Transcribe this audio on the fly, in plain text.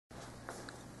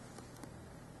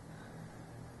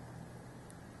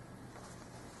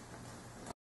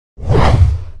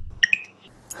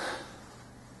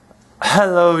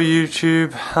Hello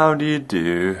YouTube, how do you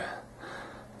do?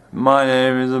 My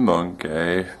name is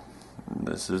Monkaiy.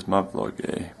 This is my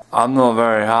vlog. I'm not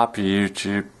very happy,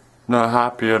 YouTube. Not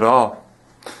happy at all.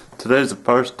 Today's the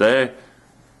first day.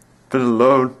 Been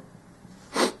alone.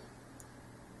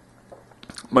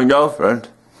 My girlfriend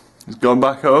has gone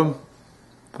back home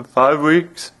for 5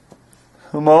 weeks.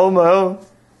 I'm all on my own.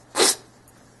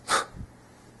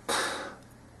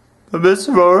 I miss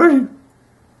her already.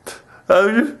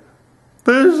 I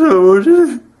miss her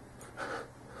already.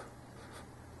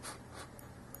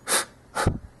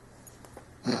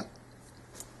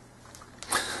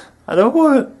 I don't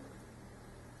want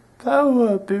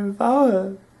to be without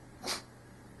her.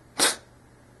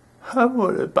 I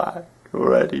want her back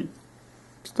already.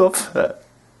 Stop that.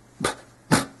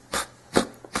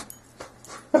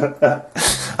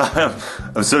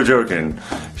 I'm so joking.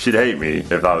 She'd hate me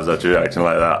if I was actually acting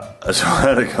like that. I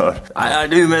swear to God. I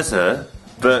do miss her,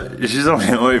 but she's only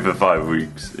away for 5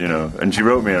 weeks, you know, and she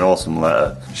wrote me an awesome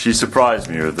letter. She surprised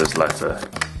me with this letter.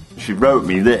 She wrote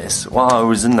me this while I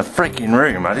was in the freaking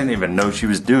room. I didn't even know she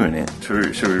was doing it.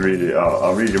 Should we read it?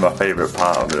 I'll read you my favourite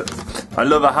part of it. I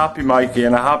love a happy Mikey,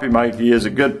 and a happy Mikey is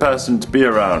a good person to be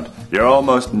around. You're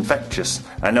almost infectious.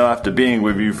 I know after being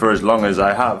with you for as long as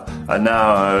I have, and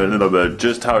now a little bit,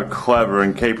 just how clever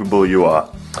and capable you are.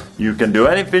 You can do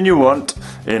anything you want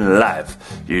in life.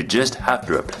 You just have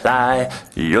to apply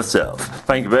yourself.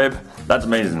 Thank you, babe. That's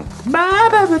amazing.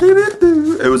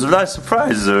 It was a nice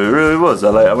surprise, it really was.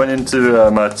 I went into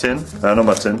my tin, not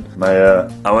my tin,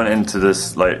 I went into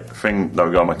this like thing that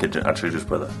we got in my kitchen, actually just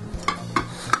with it.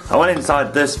 I went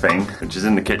inside this thing, which is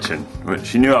in the kitchen, which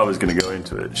she knew I was going to go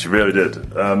into it. She really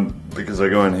did, because I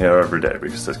go in here every day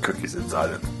because there's cookies inside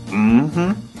it.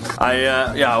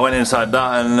 I went inside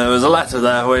that and there was a letter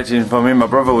there waiting for me. My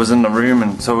brother was in the room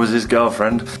and so was his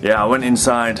girlfriend. Yeah, I went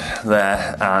inside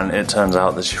there and it turns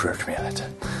out that she wrote me a letter.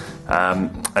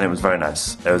 And it was very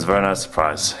nice. It was a very nice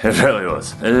surprise. It really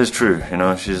was. It is true, you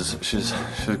know, she's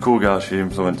a cool girl. She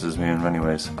influences me in many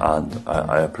ways and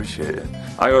I appreciate it.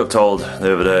 I got told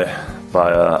the other day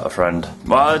by a friend,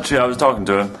 well actually I was talking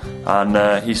to him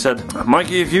and he said,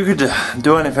 Mikey, if you could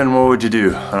do anything, what would you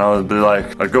do? And I would be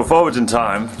like, I'd go forwards in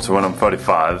time to when I'm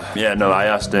 35. Yeah, no, I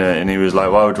asked him and he was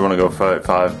like, why would you want to go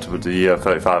 35 to the year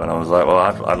 35? And I was like, well,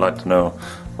 I'd like to know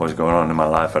what's going on in my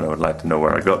life and I would like to know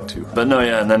where I got to. But no,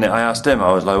 yeah, and then I asked him,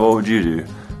 I was like, what would you do?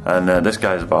 And this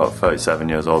guy's about 37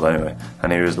 years old anyway,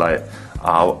 and he was like,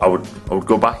 I would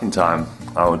go back in time.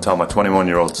 I would tell my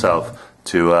 21-year-old self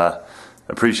to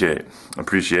appreciate. And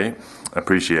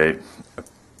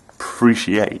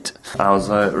I was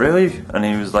like, really? And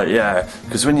he was like, yeah,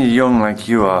 because when you're young like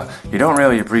you are, you don't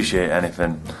really appreciate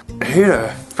anything. Who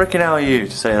the freaking hell are you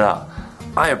to say that?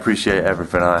 I appreciate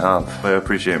everything I have. I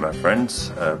appreciate my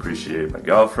friends, I appreciate my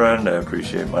girlfriend, I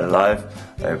appreciate my life,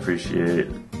 I appreciate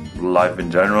life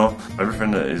in general,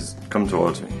 everything that has come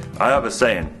towards me. I have a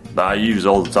saying that I use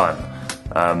all the time,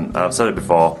 and I've said it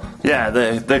before. Yeah,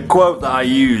 the quote that I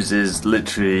use is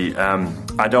literally,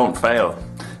 I don't fail,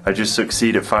 I just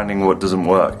succeed at finding what doesn't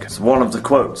work. It's one of the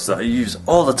quotes that I use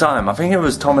all the time. I think it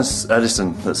was Thomas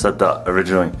Edison that said that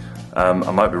originally. I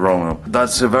might be wrong though.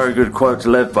 That's a very good quote to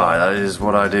live by, that is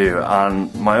what I do.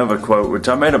 And my other quote, which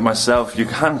I made up myself, you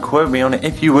can quote me on it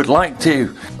if you would like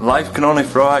to. Life can only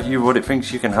throw at you what it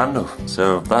thinks you can handle.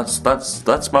 So that's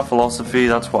my philosophy,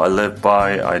 that's what I live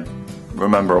by, I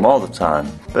remember them all the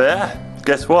time. But yeah,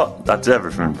 guess what? That's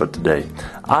everything for today.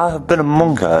 I have been a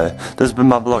Monkaiy, this has been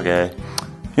my vlog,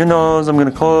 You know, I'm gonna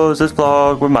close this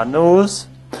vlog with my nose,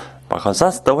 because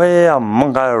that's the way a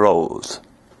Monkaiy rolls.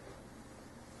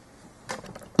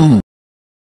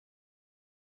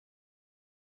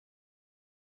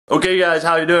 Okay guys,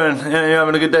 how you doing? Yeah, you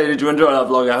having a good day? Did you enjoy that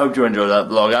vlog? I hope you enjoyed that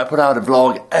vlog. I put out a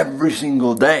vlog every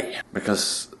single day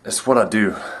because it's what I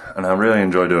do and I really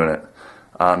enjoy doing it.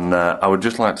 And I would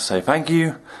just like to say thank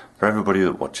you for everybody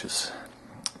that watches.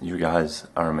 You guys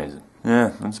are amazing.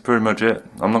 Yeah, that's pretty much it.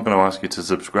 I'm not going to ask you to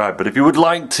subscribe, but if you would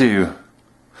like to,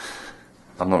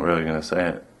 I'm not really going to say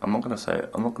it. I'm not going to say it.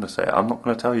 I'm not going to say it. I'm not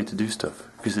going to tell you to do stuff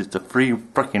because it's a free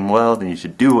freaking world and you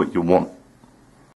should do what you want.